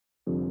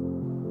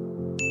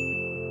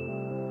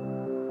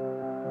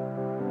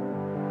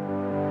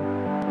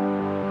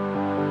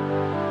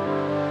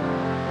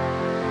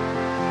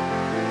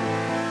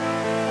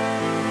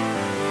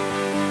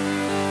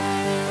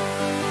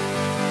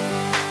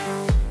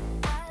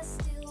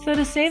So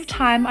to save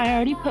time, I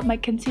already put my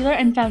concealer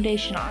and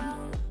foundation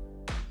on.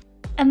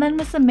 And then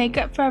with some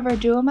Makeup Forever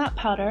Duo Matte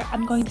Powder,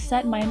 I'm going to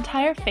set my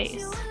entire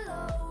face.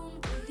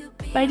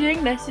 By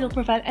doing this, you'll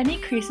prevent any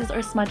creases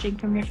or smudging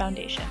from your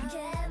foundation.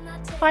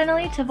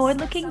 Finally, to avoid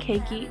looking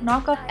cakey,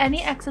 knock off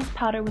any excess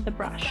powder with a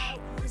brush.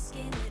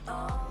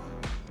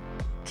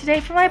 Today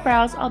for my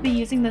brows, I'll be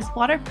using this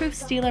waterproof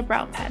Stila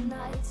brow pen.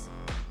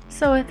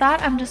 So with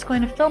that, I'm just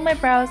going to fill my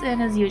brows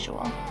in as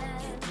usual.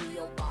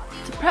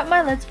 To prep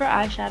my lids for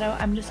eyeshadow,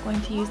 I'm just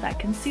going to use that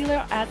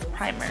concealer as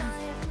primer.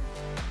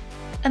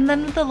 And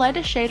then with the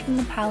lightest shade from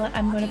the palette,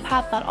 I'm going to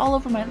pat that all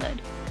over my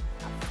lid.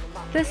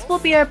 This will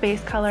be our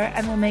base color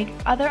and will make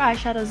other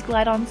eyeshadows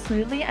glide on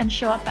smoothly and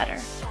show up better.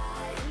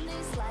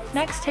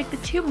 Next, take the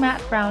two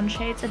matte brown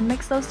shades and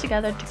mix those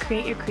together to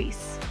create your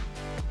crease.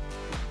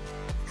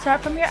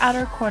 Start from your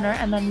outer corner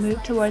and then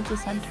move towards the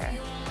center,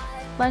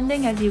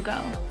 blending as you go.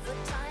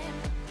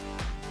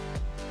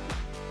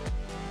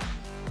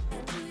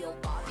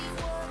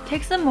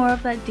 Take some more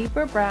of that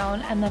deeper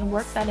brown and then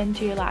work that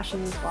into your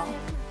lashes as well.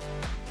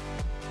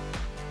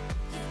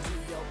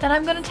 Then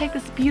I'm going to take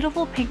this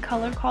beautiful pink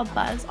color called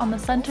Buzz on the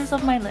centers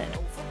of my lid.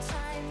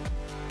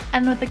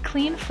 And with a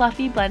clean,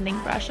 fluffy blending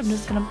brush, I'm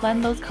just going to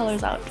blend those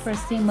colors out for a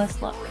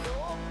seamless look.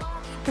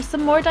 For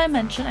some more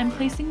dimension, I'm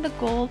placing the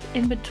gold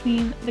in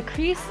between the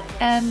crease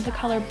and the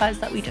color Buzz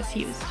that we just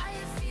used.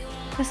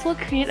 This will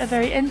create a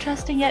very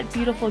interesting yet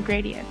beautiful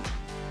gradient.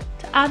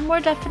 To add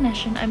more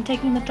definition, I'm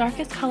taking the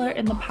darkest color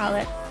in the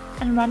palette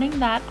and running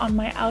that on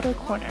my outer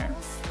corner.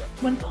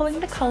 When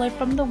pulling the color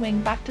from the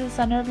wing back to the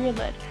center of your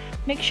lid,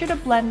 make sure to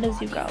blend as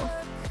you go.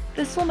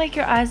 This will make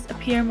your eyes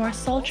appear more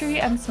sultry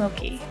and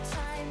smoky.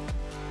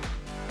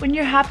 When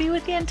you're happy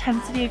with the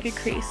intensity of your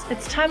crease,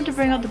 it's time to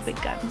bring out the big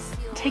guns.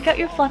 Take out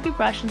your fluffy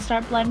brush and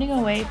start blending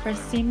away for a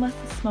seamless,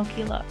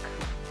 smoky look.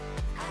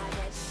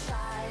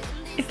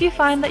 If you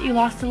find that you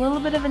lost a little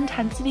bit of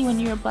intensity when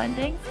you were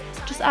blending,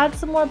 just add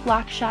some more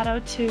black shadow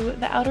to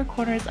the outer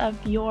corners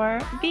of your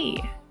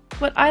V.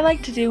 What I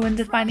like to do when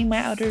defining my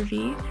outer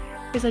V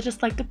is I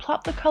just like to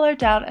plop the color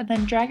down and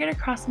then drag it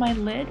across my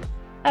lid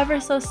ever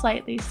so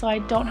slightly so I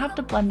don't have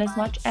to blend as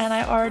much and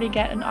I already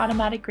get an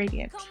automatic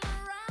gradient.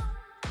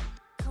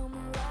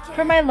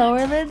 For my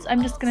lower lids,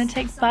 I'm just going to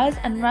take Buzz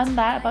and run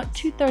that about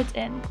 2/3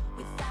 in.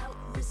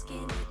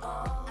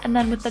 And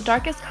then with the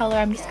darkest color,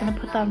 I'm just going to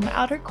put that on my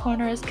outer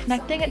corners,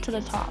 connecting it to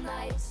the top.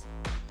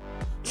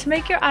 To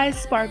make your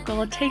eyes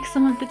sparkle, take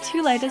some of the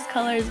two lightest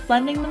colors,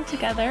 blending them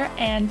together,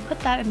 and put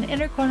that in the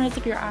inner corners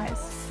of your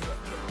eyes.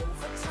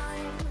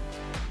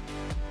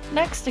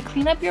 Next, to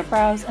clean up your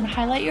brows and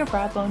highlight your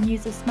brow bone,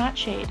 use this matte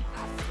shade.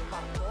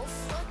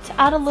 To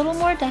add a little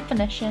more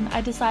definition, I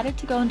decided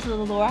to go into the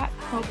Lorac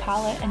Pro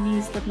palette and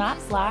use the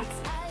matte black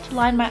to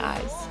line my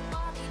eyes.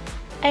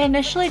 I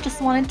initially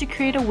just wanted to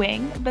create a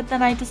wing, but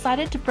then I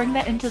decided to bring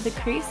that into the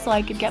crease so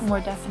I could get more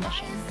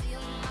definition.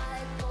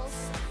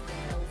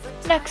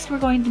 Next, we're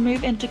going to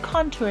move into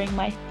contouring,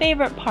 my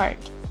favorite part.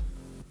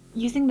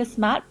 Using this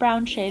matte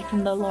brown shade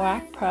from the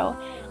Lorac Pro,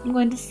 I'm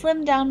going to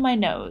slim down my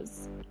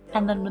nose.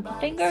 And then with the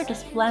finger,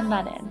 just blend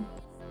that in.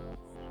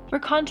 For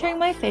contouring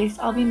my face,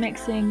 I'll be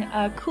mixing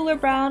a cooler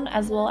brown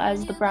as well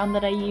as the brown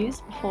that I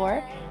used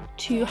before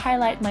to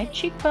highlight my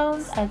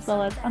cheekbones as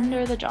well as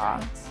under the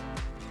jaw.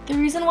 The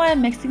reason why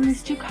I'm mixing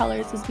these two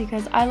colors is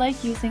because I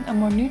like using a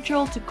more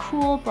neutral to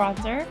cool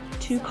bronzer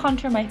to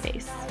contour my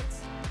face.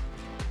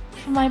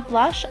 For my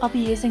blush, I'll be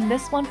using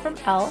this one from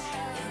e.l.f.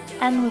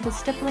 and with a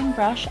stippling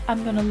brush,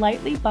 I'm going to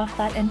lightly buff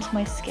that into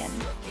my skin.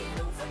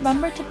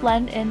 Remember to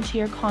blend into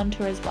your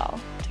contour as well,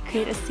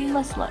 create a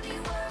seamless look.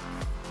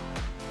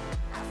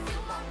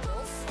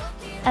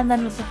 And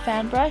then with the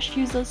fan brush,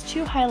 use those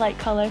two highlight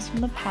colors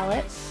from the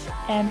palette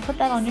and put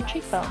that on your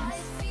cheekbones.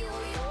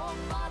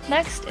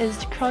 Next is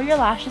to curl your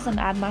lashes and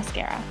add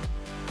mascara.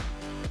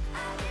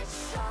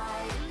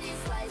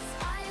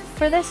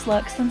 For this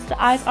look, since the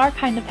eyes are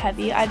kind of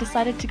heavy, I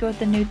decided to go with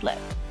the nude lip.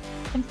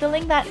 I'm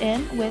filling that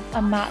in with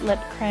a matte lip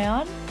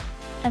crayon,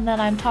 and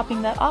then I'm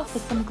topping that off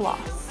with some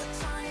gloss.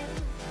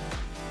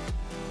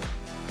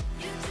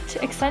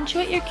 To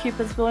accentuate your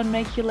cupid's bow and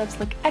make your lips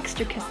look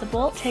extra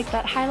kissable, take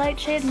that highlight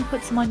shade and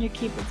put some on your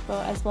cupid's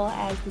bow as well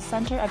as the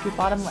center of your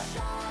bottom lip.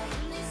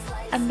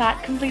 And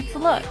that completes the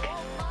look.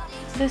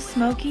 This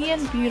smoky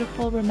and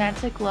beautiful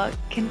romantic look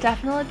can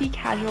definitely be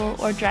casual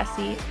or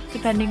dressy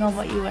depending on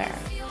what you wear.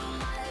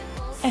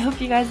 I hope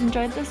you guys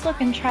enjoyed this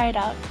look and try it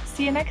out.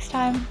 See you next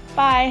time.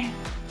 Bye!